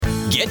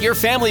Get your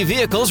family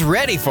vehicles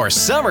ready for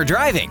summer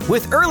driving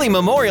with early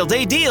Memorial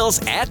Day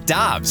deals at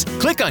Dobbs.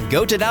 Click on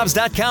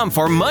GoToDobbs.com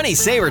for money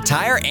saver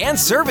tire and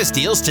service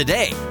deals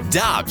today.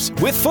 Dobbs,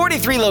 with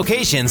 43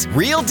 locations,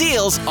 real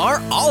deals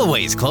are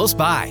always close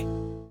by.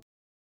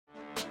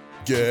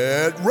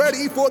 Get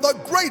ready for the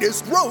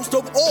greatest roast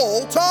of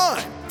all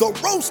time, the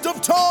Roast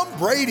of Tom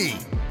Brady,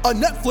 a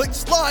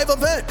Netflix live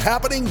event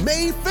happening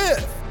May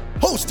 5th.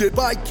 Hosted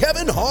by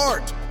Kevin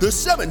Hart, the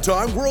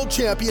 7-time world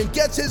champion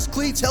gets his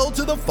cleats held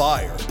to the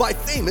fire by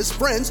famous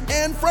friends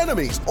and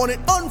frenemies on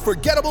an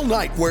unforgettable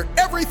night where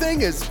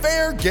everything is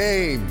fair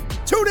game.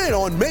 Tune in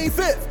on May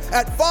 5th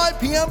at 5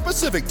 p.m.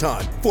 Pacific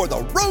time for the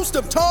Roast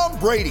of Tom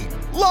Brady,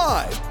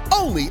 live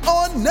only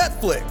on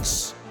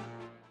Netflix.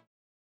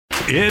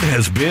 It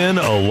has been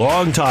a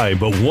long time,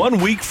 but 1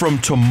 week from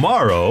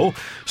tomorrow,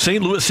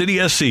 St. Louis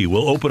City SC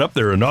will open up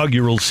their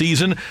inaugural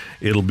season.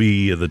 It'll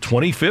be the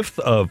 25th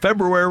of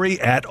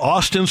February at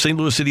Austin. St.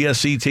 Louis City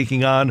SC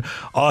taking on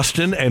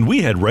Austin. And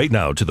we head right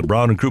now to the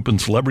Brown and Crouppen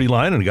Celebrity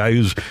Line, and a guy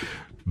who's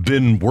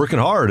been working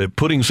hard at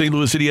putting St.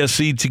 Louis City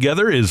SC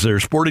together is their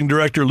sporting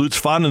director, Lutz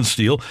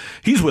Pfannenstiel.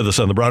 He's with us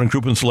on the Brown and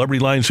Crouppen Celebrity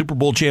Line. Super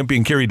Bowl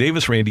champion Kerry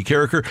Davis, Randy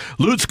Carricker.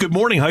 Lutz, good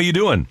morning. How you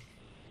doing?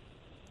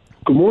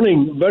 Good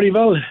morning. Very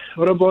well.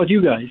 What about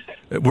you guys?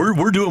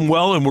 We're doing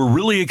well, and we're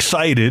really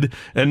excited.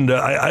 And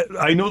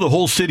I know the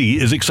whole city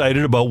is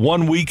excited about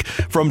 1 week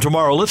from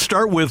tomorrow. Let's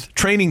start with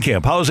training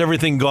camp. How has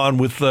everything gone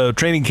with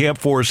training camp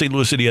for St.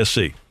 Louis City SC?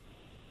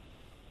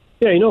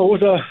 Yeah, it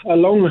was a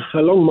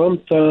long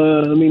month.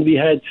 We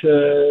had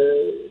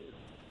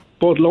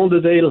Fort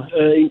Lauderdale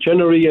in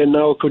January, and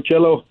now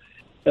Coachella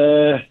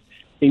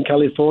in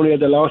California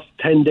the last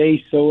 10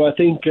 days. So I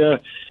think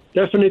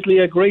definitely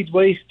a great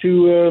way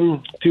to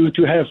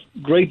have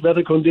great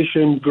weather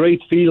conditions, great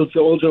fields,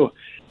 also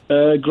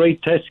great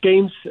test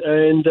games,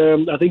 and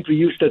I think we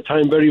used that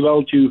time very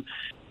well to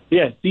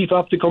beef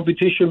up the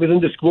competition within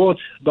the squad,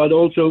 but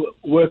also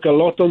work a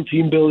lot on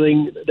team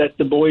building, that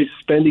the boys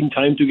spending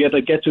time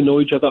together, get to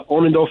know each other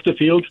on and off the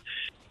field.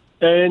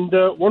 And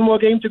one more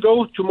game to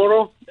go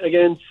tomorrow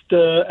against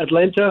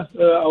Atlanta,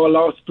 our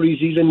last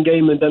preseason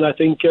game, and then I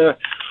think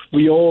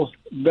we all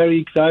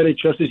very excited,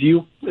 just as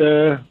you,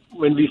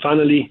 when we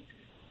finally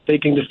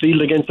taking the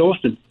field against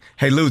Austin.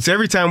 Hey, Lutz,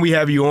 every time we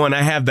have you on,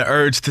 I have the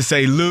urge to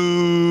say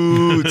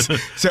Lutz.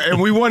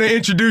 And we want to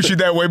introduce you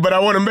that way, but I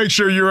want to make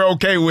sure you're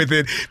okay with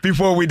it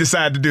before we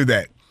decide to do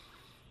that.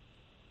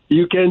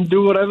 You can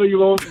do whatever you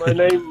want.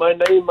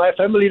 My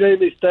family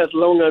name is that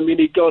long.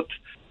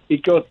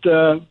 It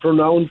got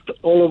pronounced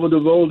all over the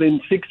world in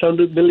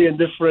 600 million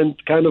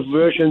different kind of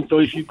versions. So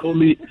if you call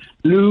me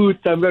Lutz,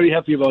 I'm very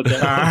happy about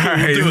that.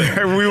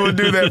 All right, we will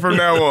do that from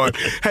now on.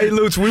 Hey,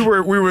 Lutz, we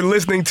were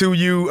listening to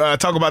you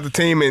talk about the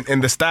team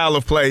and the style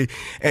of play,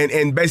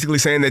 and basically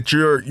saying that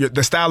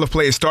the style of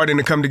play is starting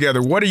to come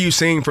together. What are you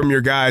seeing from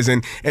your guys,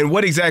 and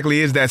what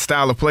exactly is that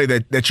style of play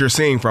that you're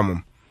seeing from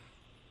them?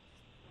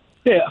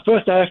 Yeah,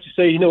 first I have to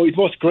say, it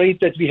was great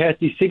that we had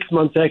these 6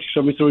 months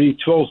extra with already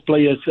 12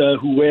 players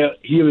who were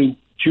here in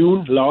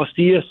June last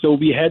year. So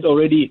we had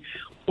already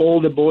all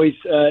the boys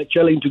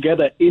gelling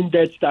together in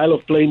that style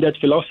of play, in that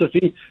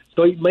philosophy.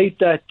 So it made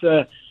that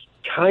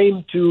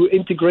time to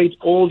integrate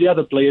all the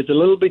other players a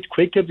little bit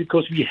quicker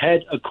because we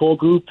had a core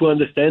group to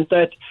understand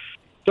that.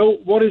 So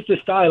what is the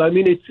style?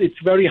 It's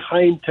very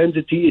high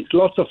intensity. It's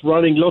lots of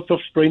running, lots of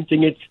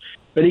sprinting. It's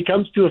when it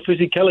comes to a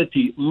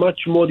physicality,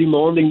 much more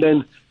demanding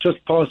than just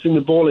passing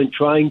the ball and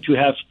trying to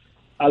have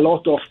a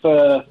lot of,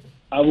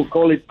 I would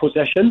call it,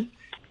 possession.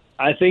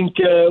 I think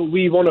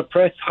we want to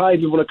press high,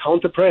 we want to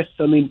counter press.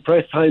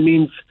 Press high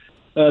means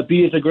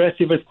be as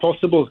aggressive as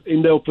possible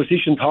in the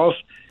opposition half,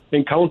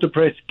 and counter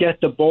press,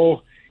 get the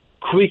ball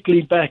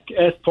quickly back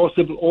as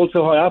possible,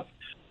 also high up.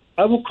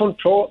 I would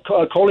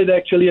call it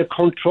actually a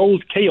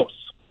controlled chaos,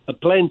 a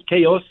planned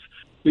chaos,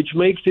 which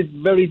makes it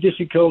very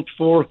difficult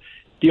for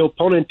the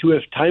opponent to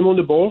have time on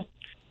the ball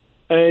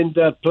and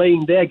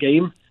playing their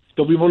game.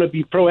 So we want to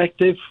be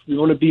proactive. We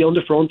want to be on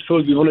the front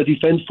foot. We want to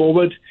defend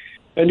forward.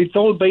 And it's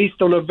all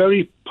based on a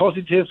very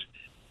positive,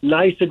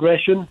 nice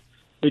aggression,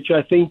 which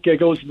I think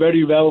goes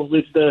very well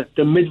with the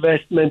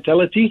Midwest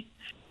mentality.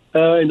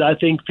 And I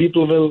think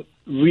people will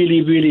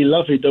really, really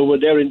love it over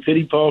there in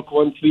City Park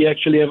once we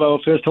actually have our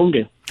first home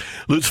game.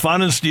 Lutz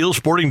Pfannenstiel,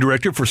 sporting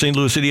director for St.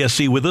 Louis City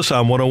SC, with us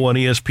on 101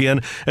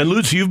 ESPN. And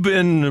Lutz, you've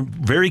been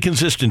very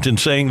consistent in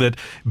saying that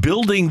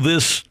building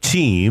this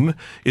team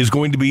is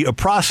going to be a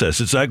process.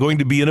 It's not going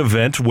to be an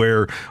event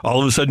where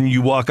all of a sudden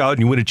you walk out and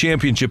you win a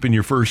championship in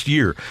your first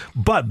year.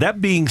 But that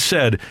being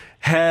said,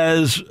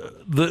 has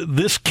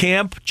this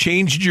camp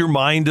changed your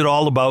mind at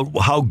all about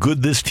how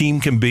good this team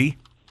can be?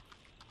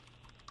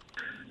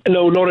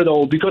 No, not at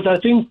all, because I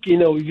think,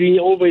 we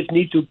always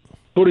need to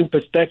put in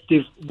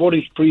perspective what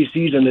is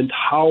preseason and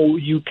how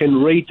you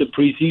can rate a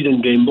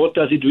preseason game. What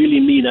does it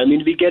really mean?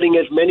 We're getting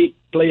as many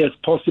players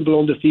possible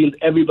on the field.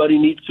 Everybody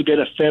needs to get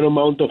a fair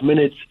amount of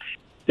minutes.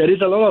 There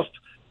is a lot of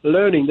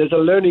learning. There's a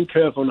learning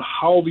curve on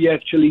how we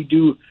actually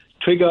do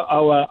trigger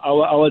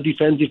our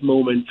defensive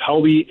moments, how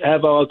we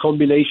have our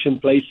combination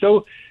play.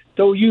 So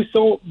So you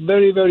saw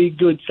very, very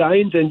good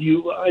signs, and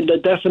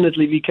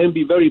definitely we can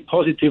be very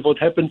positive what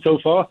happened so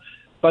far.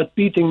 But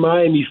beating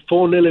Miami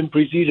 4-0 in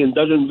preseason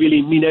doesn't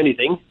really mean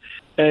anything.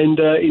 And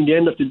in the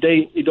end of the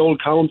day, it all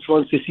counts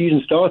once the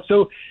season starts.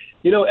 So,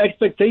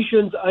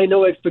 expectations, I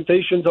know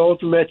expectations are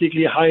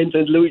automatically high in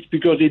St. Louis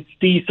because it's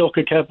the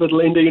soccer capital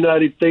in the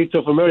United States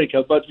of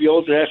America. But we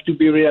also have to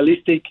be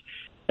realistic.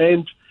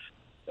 And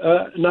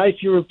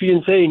nice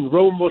European saying,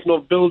 Rome was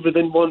not built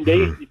within one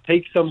day. It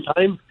takes some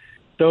time.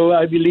 So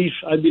I believe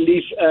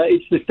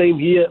it's the same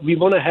here. We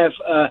want to have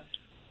a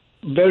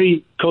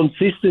very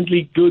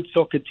consistently good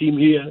soccer team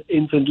here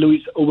in St.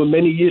 Louis over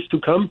many years to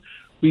come.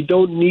 We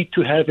don't need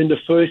to have in the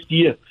first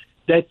year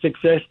that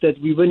success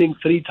that we're winning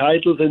 3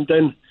 titles and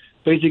then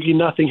basically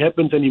nothing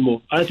happens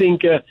anymore. I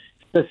think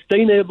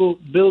sustainable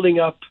building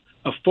up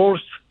a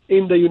force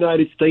in the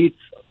United States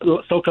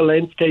soccer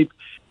landscape,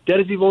 that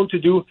is what we want to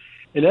do.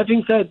 And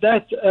having said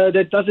that,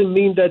 that doesn't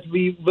mean that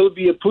we will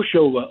be a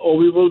pushover or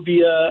we will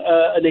be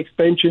an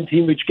expansion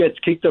team which gets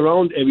kicked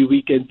around every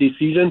weekend this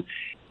season.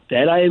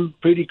 That I am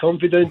pretty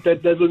confident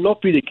that will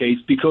not be the case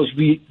because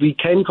we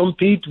can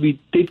compete. We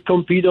did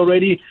compete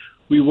already.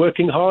 We're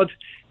working hard,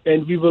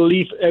 and we will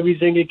leave every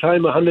single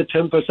time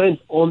 110%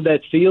 on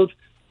that field.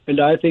 And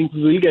I think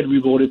we will get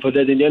rewarded for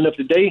that in the end of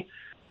the day.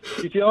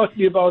 If you ask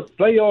me about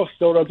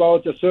playoffs or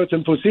about a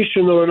certain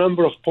position or a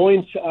number of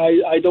points,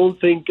 I don't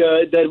think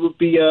that would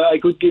be. I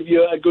could give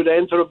you a good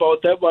answer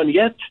about that one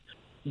yet.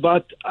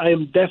 But I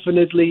am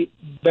definitely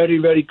very,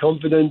 very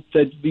confident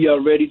that we are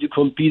ready to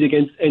compete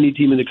against any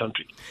team in the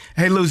country.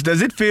 Hey, Lutz,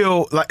 does it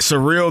feel like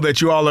surreal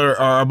that you all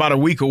are about a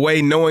week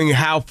away knowing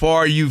how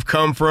far you've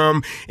come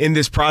from in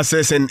this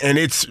process and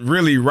it's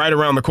really right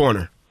around the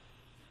corner?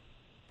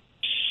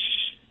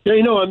 Yeah,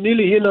 I'm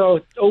nearly here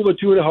now, over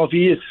 2.5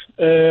 years.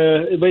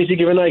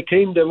 Basically, when I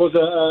came, there was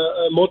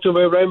a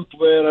motorway ramp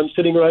where I'm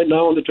sitting right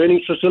now on the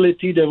training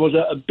facility. There was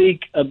a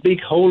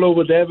big hole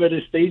over there where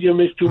the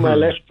stadium is to my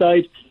left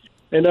side.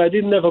 And I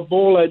didn't have a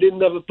ball, I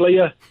didn't have a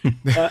player.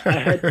 I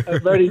had a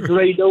very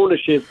great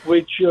ownership,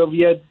 which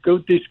we had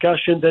good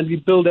discussions, and we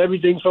built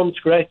everything from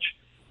scratch.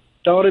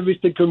 Started with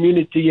the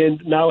community,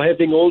 and now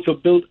having also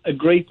built a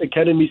great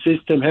academy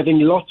system,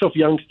 having lots of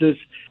youngsters.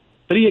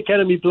 3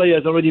 academy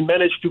players already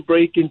managed to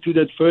break into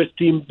that first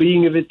team,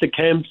 being with the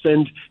camps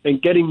and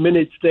getting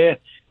minutes there,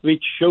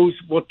 which shows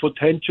what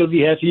potential we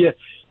have here.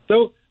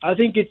 So I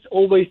think it's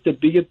always the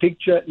bigger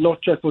picture,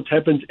 not just what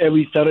happens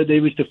every Saturday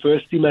with the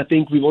first team. I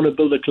think we want to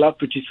build a club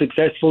which is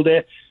successful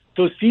there.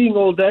 So seeing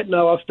all that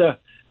now after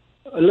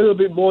a little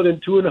bit more than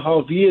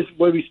 2.5 years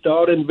where we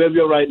started and where we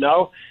are right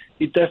now,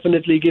 it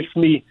definitely gives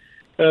me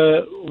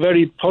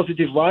very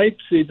positive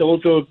vibes. It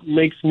also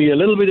makes me a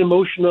little bit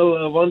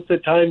emotional once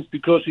at times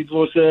because it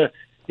was,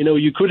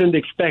 you couldn't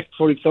expect,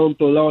 for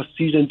example, last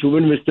season to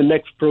win with the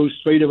next pro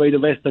straight away the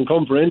Western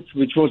Conference,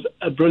 which was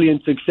a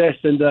brilliant success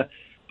and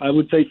I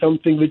would say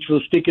something which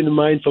will stick in the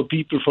mind for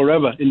people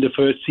forever in the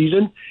first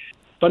season.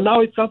 But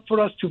now it's up for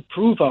us to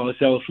prove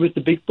ourselves with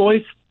the big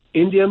boys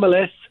in the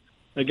MLS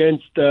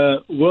against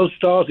world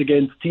stars,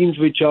 against teams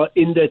which are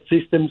in that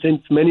system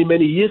since many,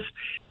 many years.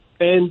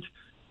 And,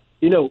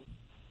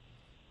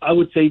 I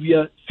would say we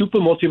are super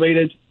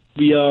motivated.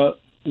 We are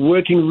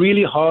working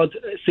really hard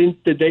since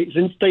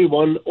day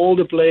one. All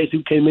the players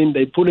who came in,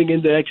 they're putting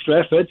in the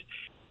extra effort.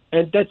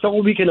 And that's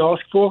all we can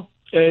ask for.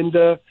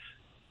 And,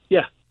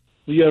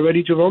 we are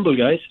ready to rumble,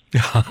 guys.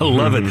 I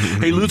love it.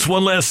 Hey, Lutz,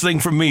 one last thing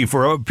from me.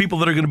 For people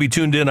that are going to be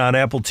tuned in on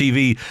Apple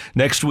TV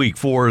next week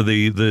for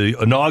the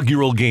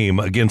inaugural game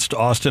against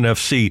Austin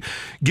FC,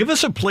 give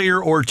us a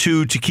player or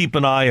two to keep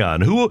an eye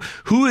on. Who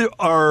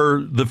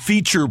are the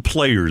feature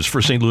players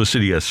for St. Louis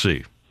City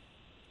SC?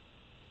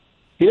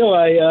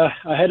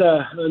 I had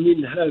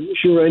I'm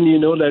sure, Randy, you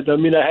know that.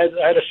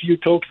 I had a few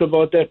talks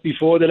about that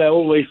before that I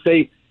always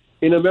say,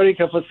 in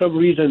America, for some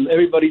reason,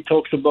 everybody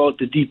talks about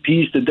the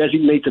DPs, the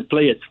designated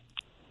players.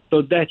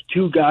 So that's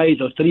 2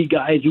 guys or 3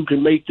 guys who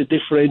can make the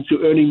difference,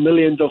 who are earning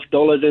millions of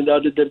dollars and are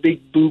the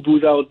big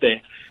boo-boos out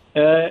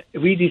there.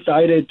 We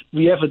decided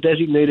we have a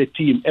designated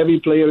team. Every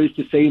player is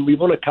the same. We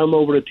want to come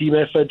over a team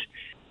effort.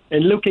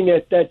 And looking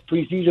at that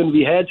preseason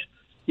we had,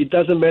 it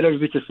doesn't matter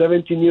if it's a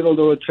 17-year-old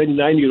or a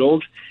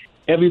 29-year-old.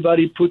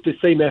 Everybody put the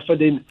same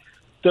effort in.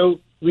 So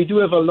we do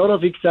have a lot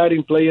of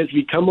exciting players.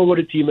 We come over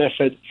the team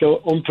effort. So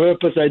on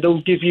purpose, I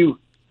don't give you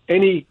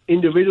any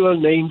individual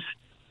names.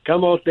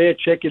 Come out there,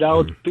 check it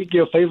out, pick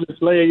your favorite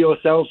player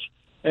yourself,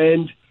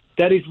 and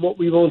that is what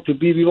we want to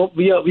be.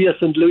 We are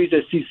St. Louis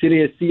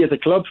City SC as a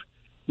club,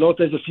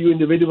 not as a few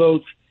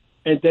individuals,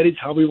 and that is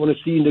how we want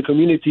to see in the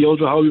community,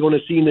 also how we want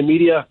to see in the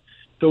media.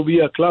 So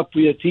we are a club,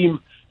 we are a team,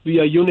 we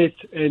are a unit,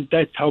 and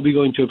that's how we're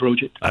going to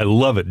approach it. I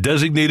love it.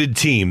 Designated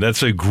team.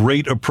 That's a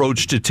great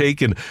approach to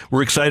take, and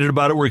we're excited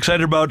about it. We're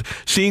excited about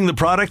seeing the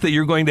product that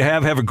you're going to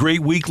have. Have a great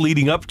week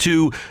leading up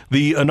to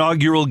the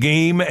inaugural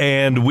game,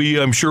 and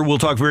I'm sure we'll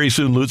talk very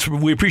soon, Lutz.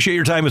 We appreciate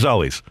your time as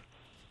always.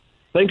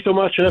 Thanks so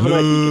much, and have a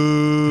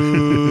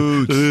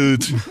nice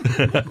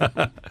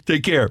weekend.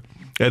 Take care.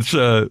 That's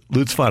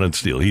Lutz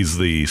Pfannenstiel. He's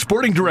the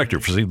sporting director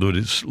for St.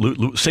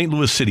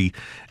 Louis City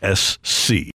SC.